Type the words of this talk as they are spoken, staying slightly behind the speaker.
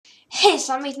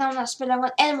Hejsan, mitt namn är SPELÖGON.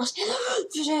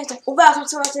 Och välkommen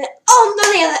till den andra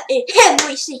delen i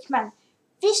FÖLJ Stickmin.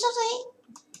 Vi startar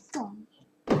igång.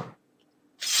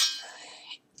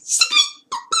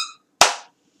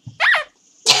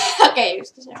 Okej, vi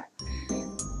ska se här.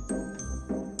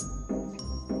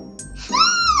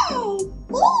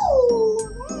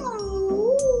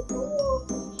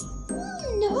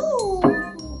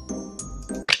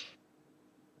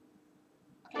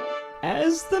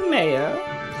 As the mayor,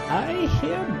 I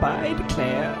hereby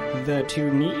declare the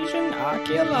Tunisian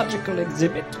archaeological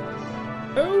exhibit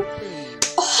open.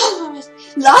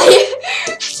 Live!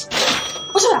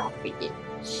 Och så här,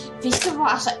 vi ska vara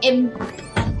alltså en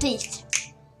bit.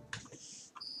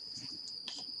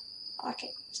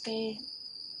 Okej, ska jag...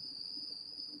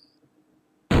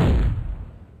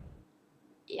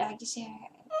 Jag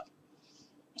ser...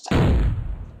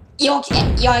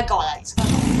 Jag är galen.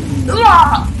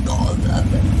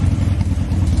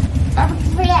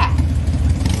 Varför det?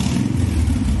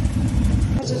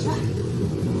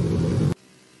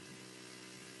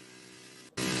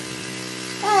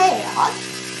 Nej,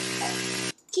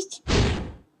 titt.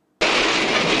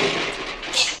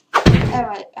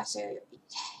 Alltså,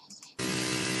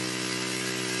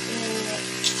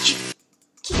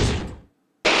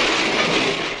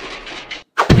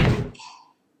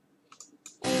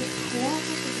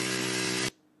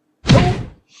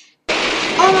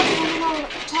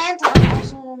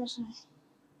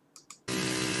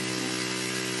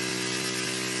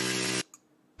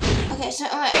 okej, så jag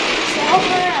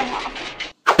hoppar den här.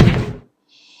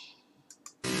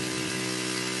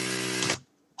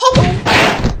 Hopp!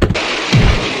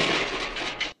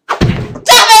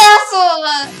 Där var jag så!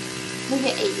 Men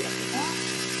det är ju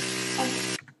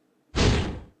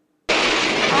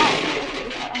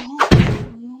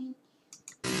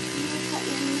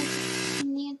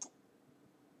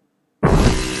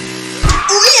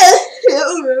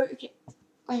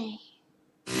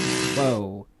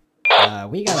Whoa.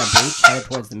 We got a breach headed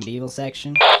towards the medieval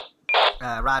section.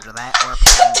 Roger that. We're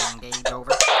planning to engage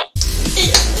over.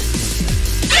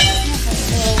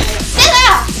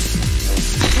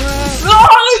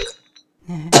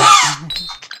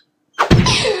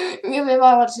 Jag vill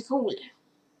bara vara så cool.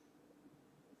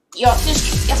 Jag ska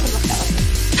blocka det.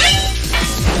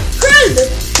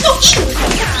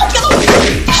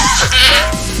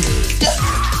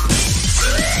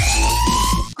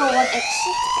 Gå en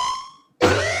exit.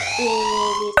 Vi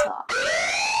tar.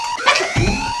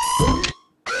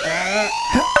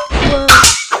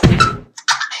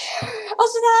 Och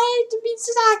så där, du minns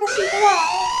så där kan sitta där.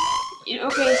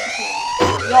 Okej, jag ska se.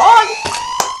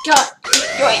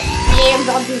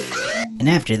 And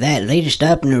after that, they just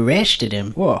up and arrested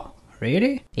him. Whoa,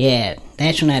 really? Yeah,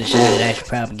 that's when I decided I should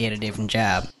probably get a different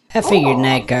job. I figured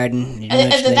night guarding is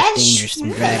much less dangerous than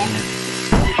driving a...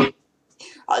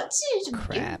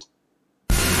 Crap.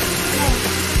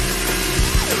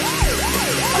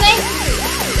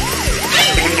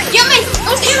 Get me!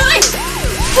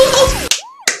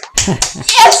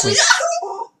 Yes!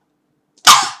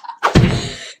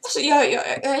 Alltså, jag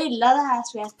gillar det här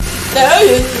spelet.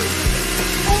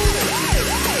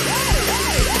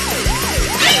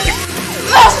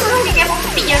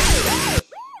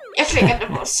 Jag klickade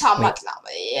på samma knapp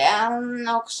igen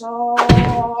också.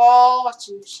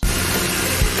 Tusen.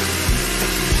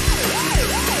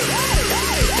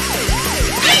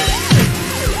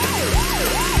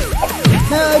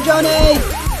 No, Johnny!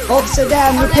 Upside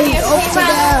down, repeat, upside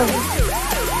down!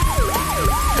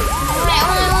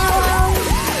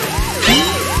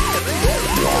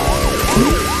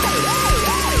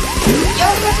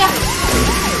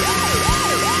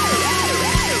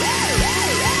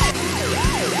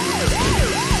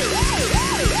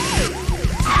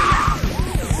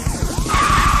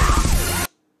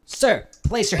 Sir,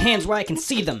 place your hands where I can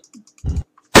see them.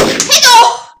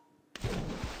 Hejdå!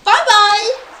 Bye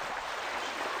bye!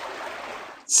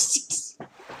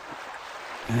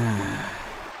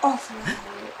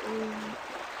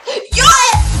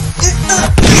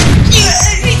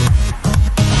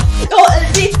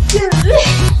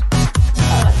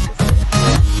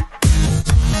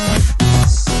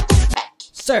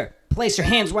 Sir, place your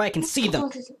hands where I can see them.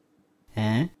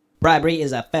 Huh? Bribery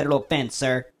is a federal offense,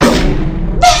 sir.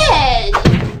 Bad!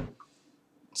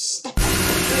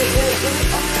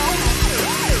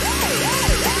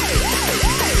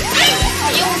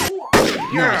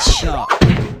 You're a shot.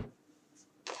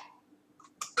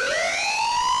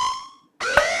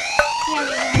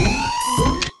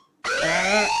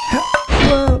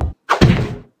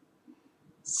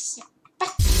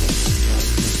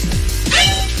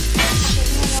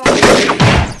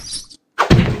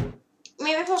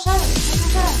 Men vi får så här.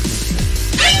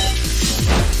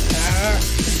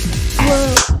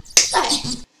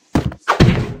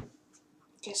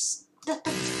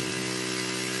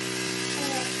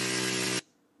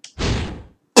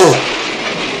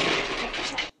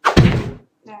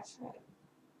 Varför?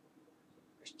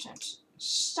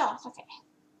 Start, okej.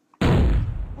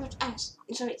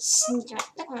 Nu ska vi snika.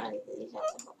 Det kommer jag lite på.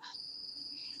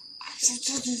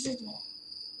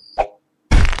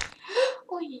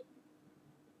 Oj.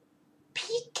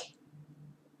 Pik.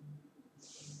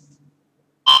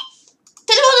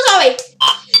 Telefonen tar vi!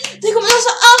 Det kommer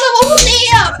alltså alla vara hos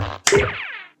er!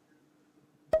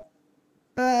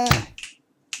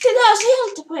 Det där ser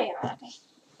inte på er, okej.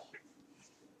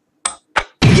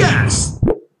 Yes!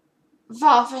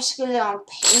 Varför skulle jag ha en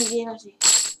pengil?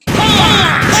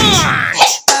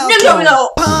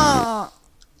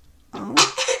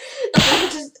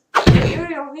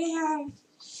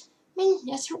 Men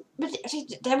jag tror...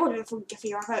 Det här borde väl funka för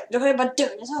jag själv. Då har jag bara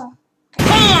dörren så.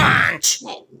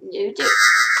 Nej, nu du.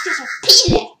 Det är så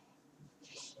pille!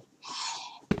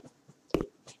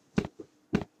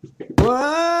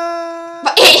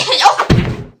 Vad är jag?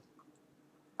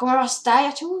 Kommer det vara där?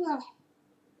 Jag tror jag...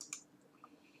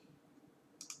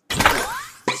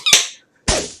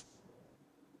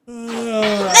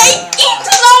 Nej,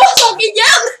 inte samma sak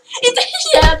igen! Inte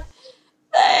igen!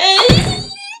 Nej!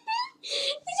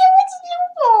 Det var inte så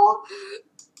bra.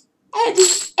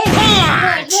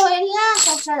 Du har ju lärt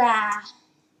också där.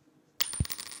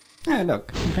 Oh, look,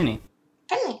 Penny.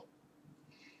 Penny?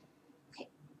 Okej.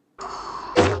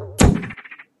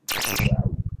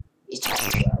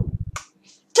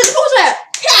 Telefonen!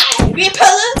 Här! Vi är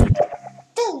Pelle!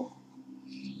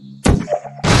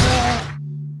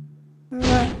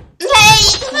 Nej!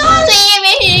 Vad är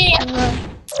vi?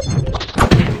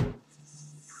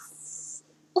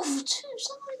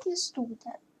 Tusan vad det stod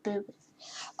där.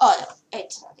 Ja,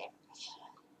 ett sånt där.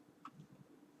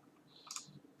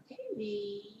 Okej,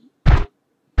 vi...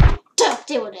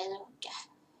 Det var det nog.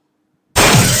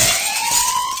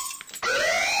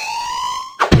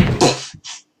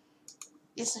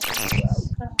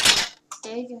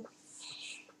 Det är ju...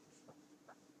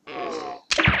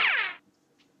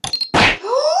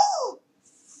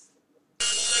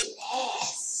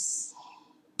 Yes!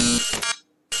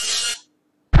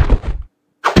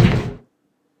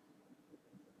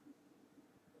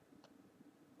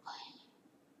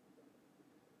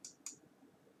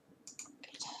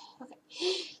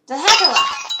 Det här då?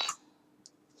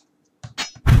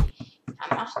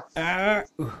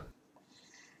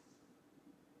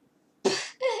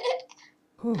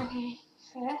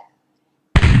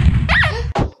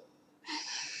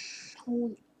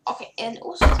 Okej, en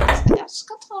ost. Jag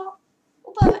ska ta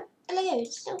och bara lägga ut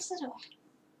osten så.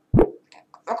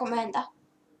 Vad kommer hända?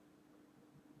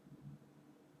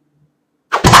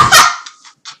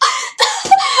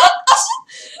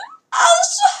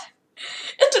 Alltså,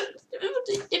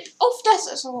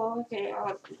 oftast så okej,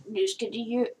 nu ska det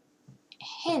ju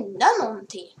hända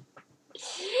någonting.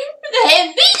 Men det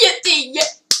händer ingenting.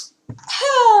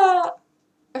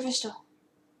 Jag förstår.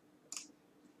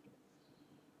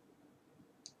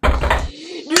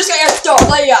 Nu ska jag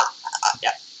döda ja.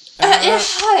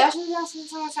 Jag trodde jag skulle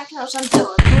ta facklan och sen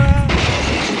död.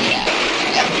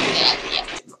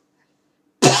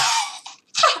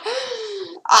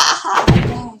 Aha, det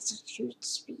här är så kul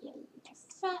spel. Jag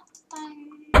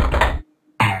fattar.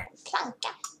 Planka.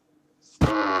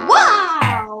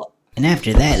 Wow! And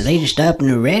after that, they just up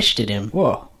and arrested him.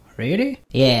 Whoa, really?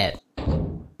 Yeah.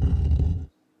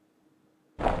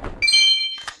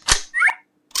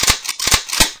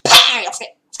 Jag ska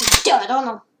döda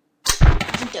honom.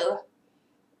 Jag ska dö.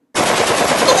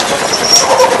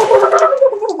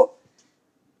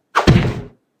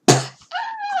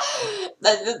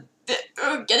 Nej, det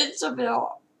funkar inte så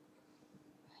bra.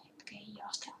 Okej,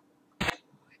 jag ska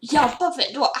hjälpa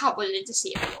för då han var lite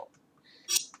sen.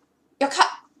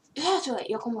 Jag tror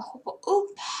jag kommer hoppa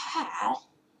upp här.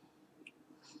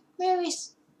 Men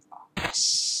visst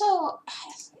så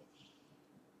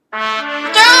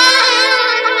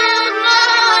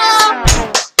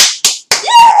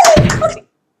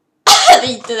det är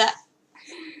inte det.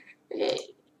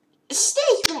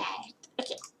 Stickmin.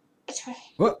 Okej.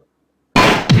 What?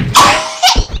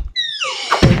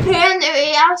 Men nu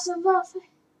är alltså varför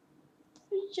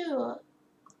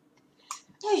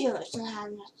jag gör sån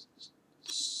här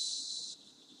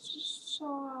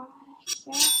så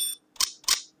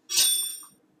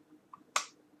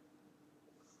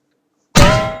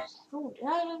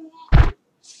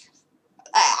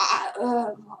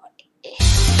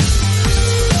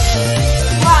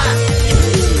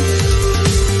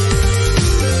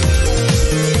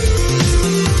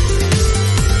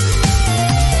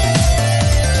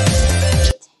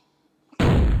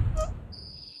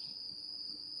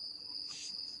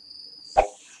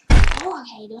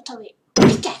okej, då tar vi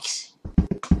pickaxe.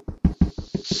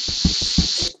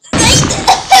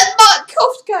 Nej!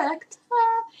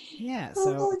 Yeah,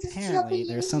 so apparently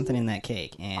there's something in that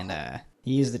cake, and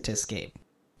he used it to escape.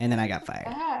 And then I got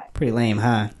fired. Pretty lame,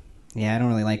 huh? Yeah, I don't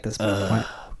really like this.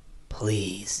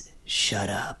 Please, shut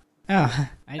up. Oh,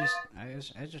 I was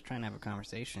just trying to have a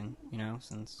conversation, you know,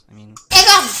 since, I mean...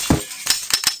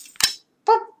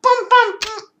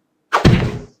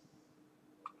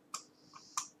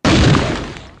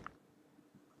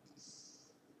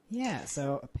 Yeah,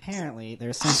 so apparently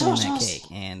there's something in that cake,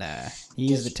 and he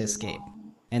used it to escape.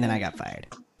 And then I got fired.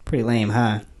 Pretty lame,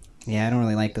 huh? Yeah, I don't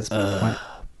really like this.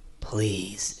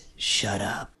 Please, shut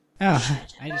up. Oh,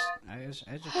 I was just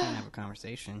trying to have a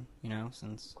conversation, you know,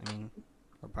 since, I mean,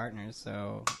 we're partners,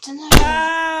 so...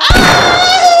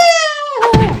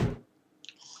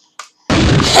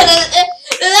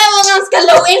 Det där var ganska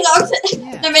låg ingång.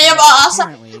 Nej men jag bara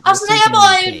alltså när jag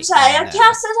bara gjorde såhär, jag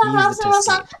kastade så här så var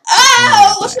såhär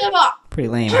och så jag bara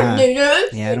nu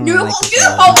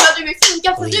hamnar du i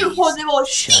finkan för du har det varit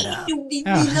skicklig din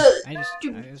lille. I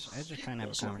was just trying to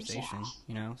have a conversation,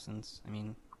 you know, since, I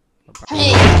mean...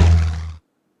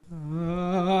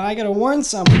 I gotta warn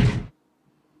someone.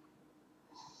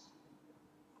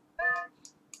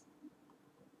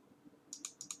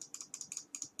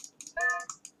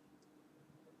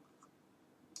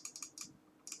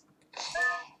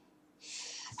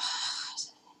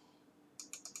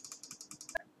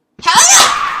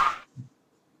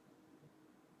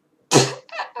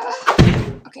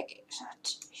 Okej, så att...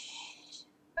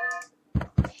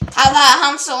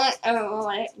 Han såg... vad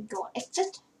var det? Då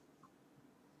exit?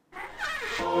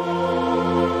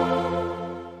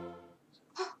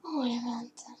 Jag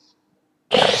väntar.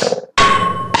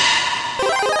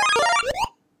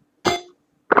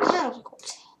 Det här var så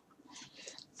coolt.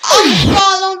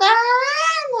 Follow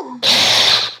down!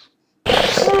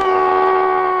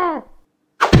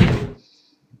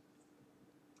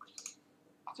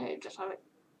 Okej, då tar vi...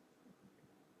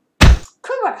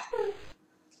 Cool!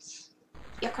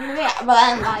 Jag kommer med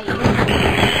varenda i...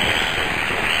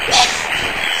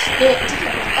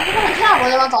 Jag kan bara kräva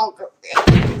när man tar en grupp.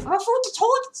 Man får inte ta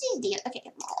det tidigt. Okej,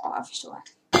 jag förstår.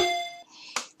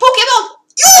 Pokémon!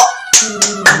 Ja!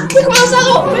 Jag kommer att ställa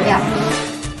upp med det.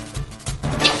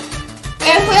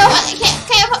 Får jag...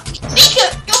 Kan jag få... Micke!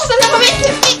 Jag måste lämna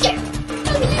Micke!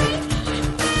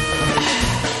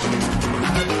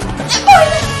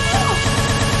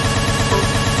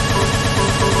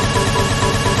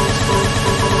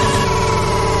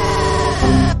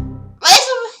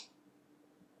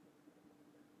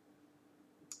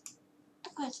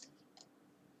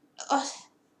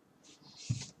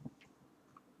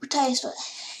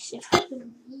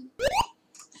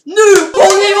 Nu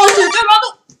kommer vi måste döma då!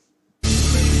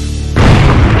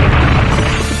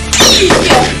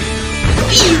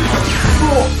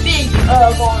 Big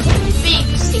ögon, big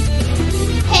stick,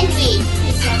 penguin,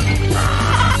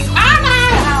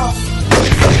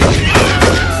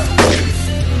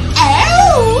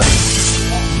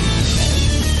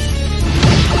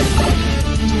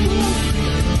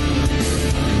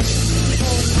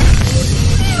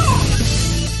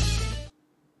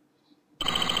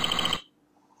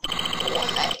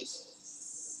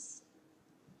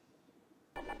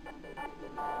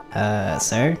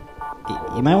 Sir?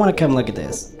 You might want to come look at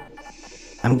this.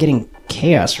 I'm getting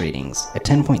chaos readings at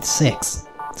 10.6.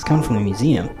 It's coming from the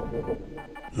museum.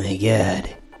 My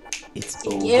god. It's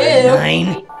over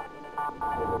 9?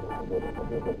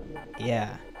 Yeah.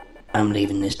 I'm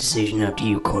leaving this decision up to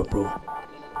you, Corporal.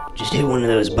 Just hit one of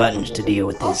those buttons to deal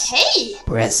with this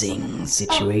pressing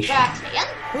situation.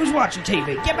 Who's watching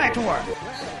TV? Get back to work!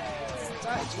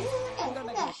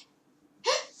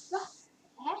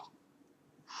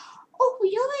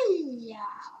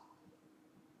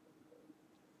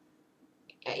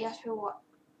 Jag tror...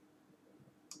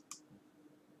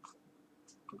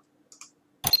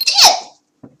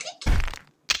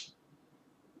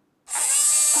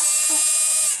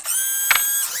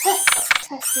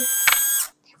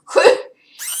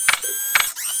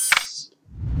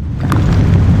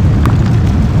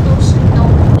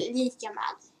 Lika med.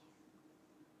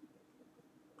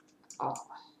 Ja.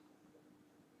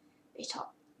 Vi tar.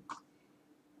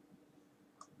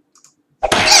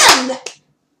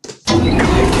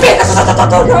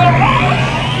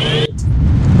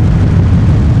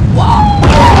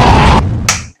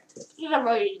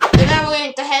 Det där var ju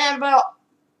inte heller bra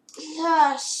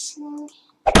lösning.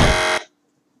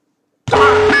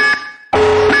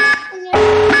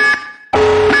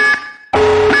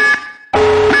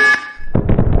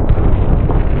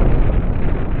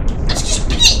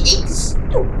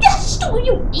 Jag stod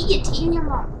ju ingenting, jag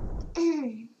bara...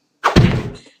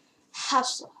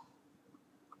 Alltså.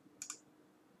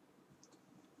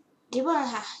 Det var den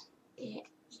här...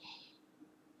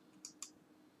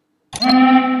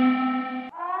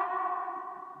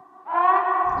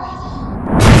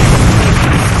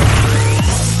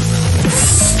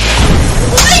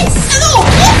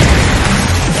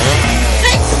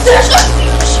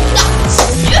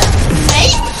 Nej!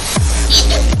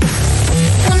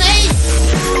 Åh nej!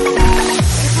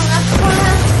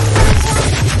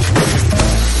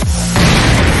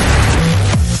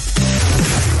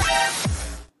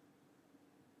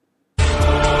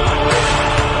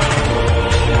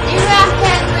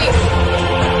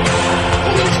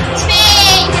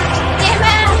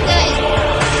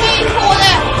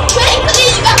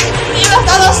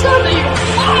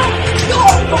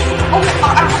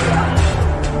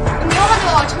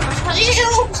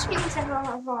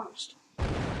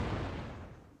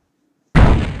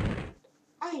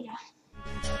 Oj då.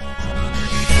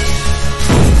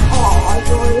 Åh,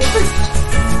 det var ju sjukt.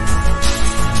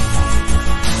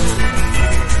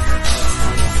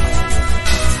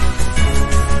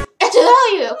 Det har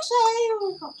ju också.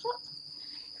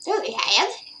 Det är här.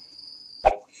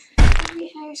 Det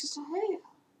här är så här.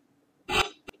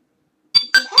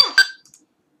 Det här.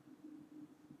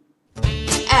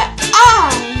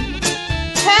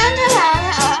 Turn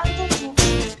around.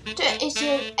 Det är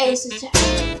så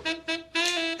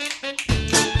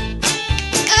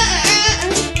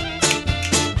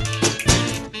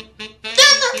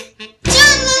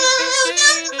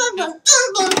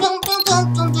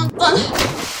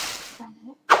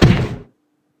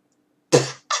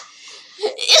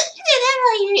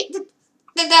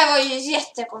det där var ju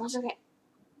jättekonstigt. Okej.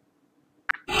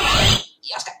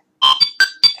 Jag ska.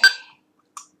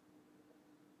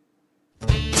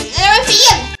 Det var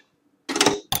fel.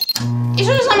 Jag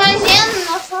tror samma igen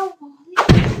och så.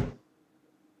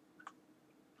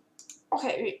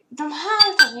 Okej, de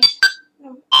här tar vi.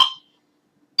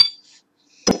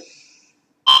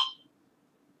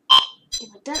 Det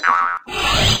var den.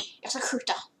 Jag ska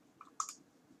skjuta.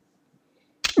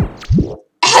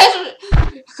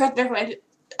 Jag sköt mig själv.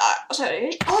 Och så är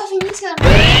det. Fint ska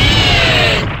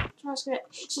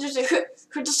så du ska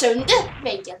skjuta sönder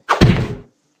väggen.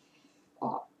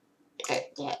 Och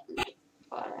det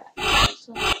bara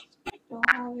så. Då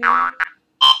har vi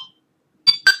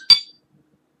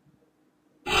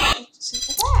så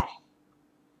där.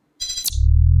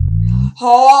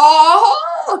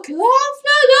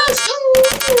 Kraftflödes.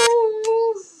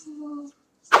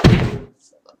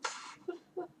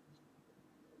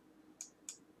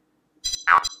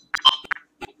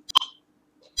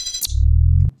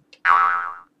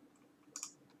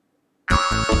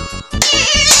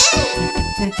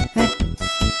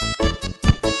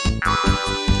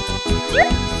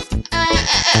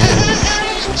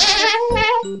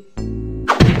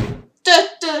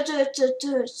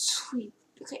 Sweet.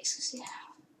 Okej, ska se här.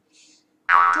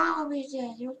 Där har vi det.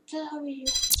 Där har vi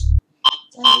gjort.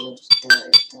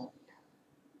 Där.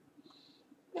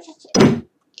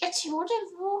 Jag tror det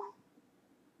var.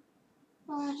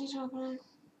 Det var på den.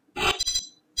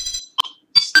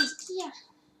 Snickja.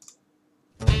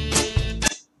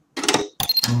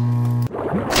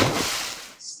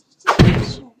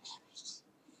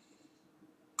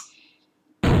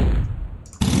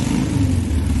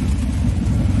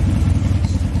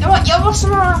 Jag måste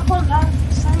bara kolla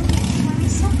sen.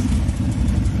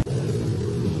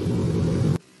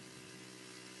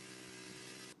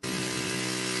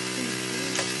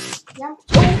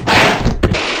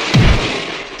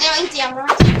 Det var inte jämna.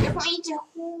 Jag kommer inte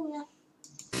ihåg.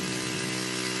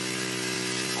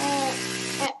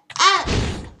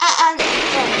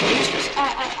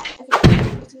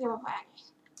 Jag tycker jag var på väg.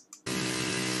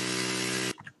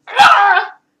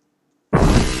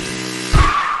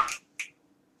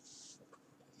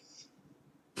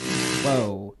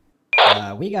 Whoa.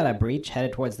 We got a breach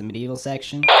headed towards the medieval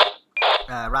section.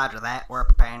 Roger that. We're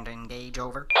preparing to engage,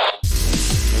 over.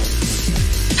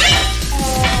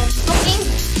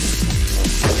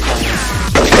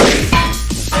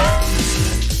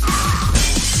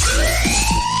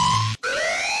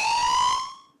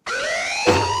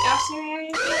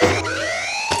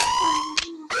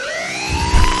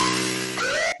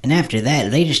 And after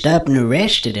that, they just up and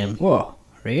arrested him. Whoa.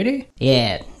 Really?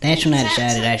 Yeah, that's when I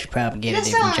decided I should probably get a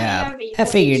different job. I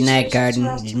figured night garden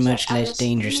is much less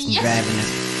dangerous than driving a...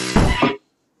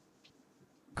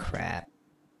 Crap.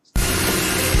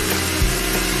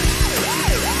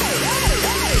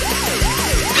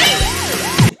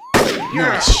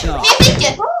 Nice shot.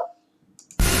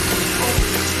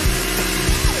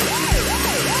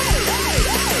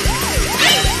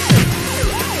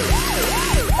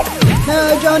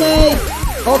 No, Johnny!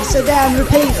 Officer down,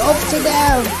 repeat, officer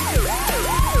down!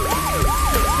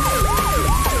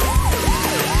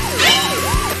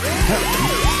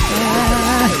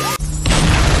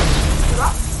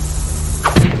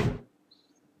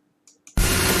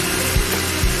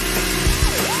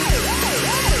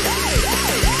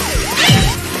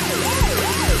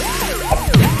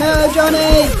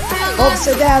 Johnny!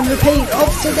 Upside down, repeat,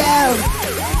 upside down!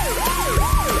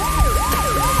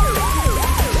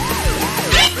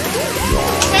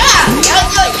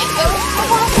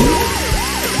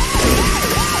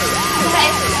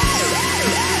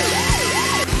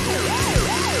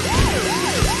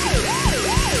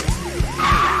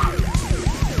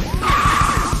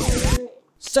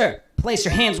 Sir, place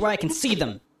your hands where I can see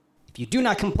them. If you do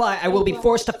not comply, I will be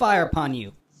forced to fire upon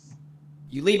you.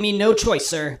 You leave me no choice,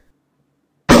 sir.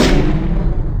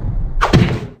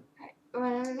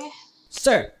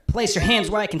 Sir, place your hands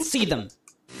where I can see them.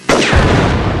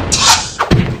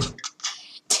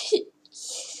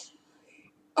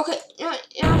 Okej, nej,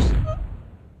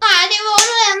 det var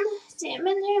nog en.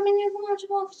 Men jag kommer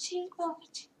tillbaka till.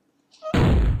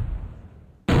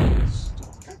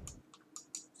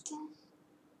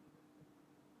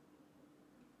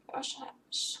 Så här.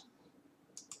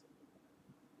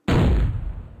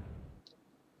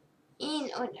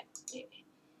 In och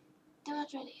det var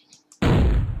det.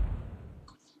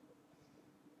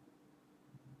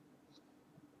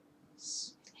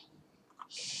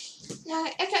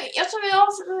 Jag tror vi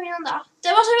avslutar innan där.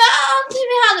 Det var så allt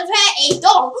vi hade för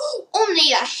idag. Om ni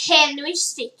gillar Henry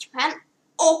Stickmin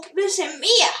och vill se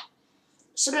mer,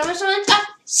 så glöm inte att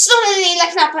slå den lilla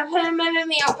knappen för med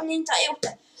mer om ni inte har gjort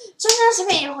det. Så nästa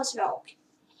video hörs vi och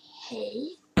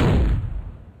hej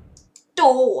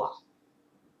då.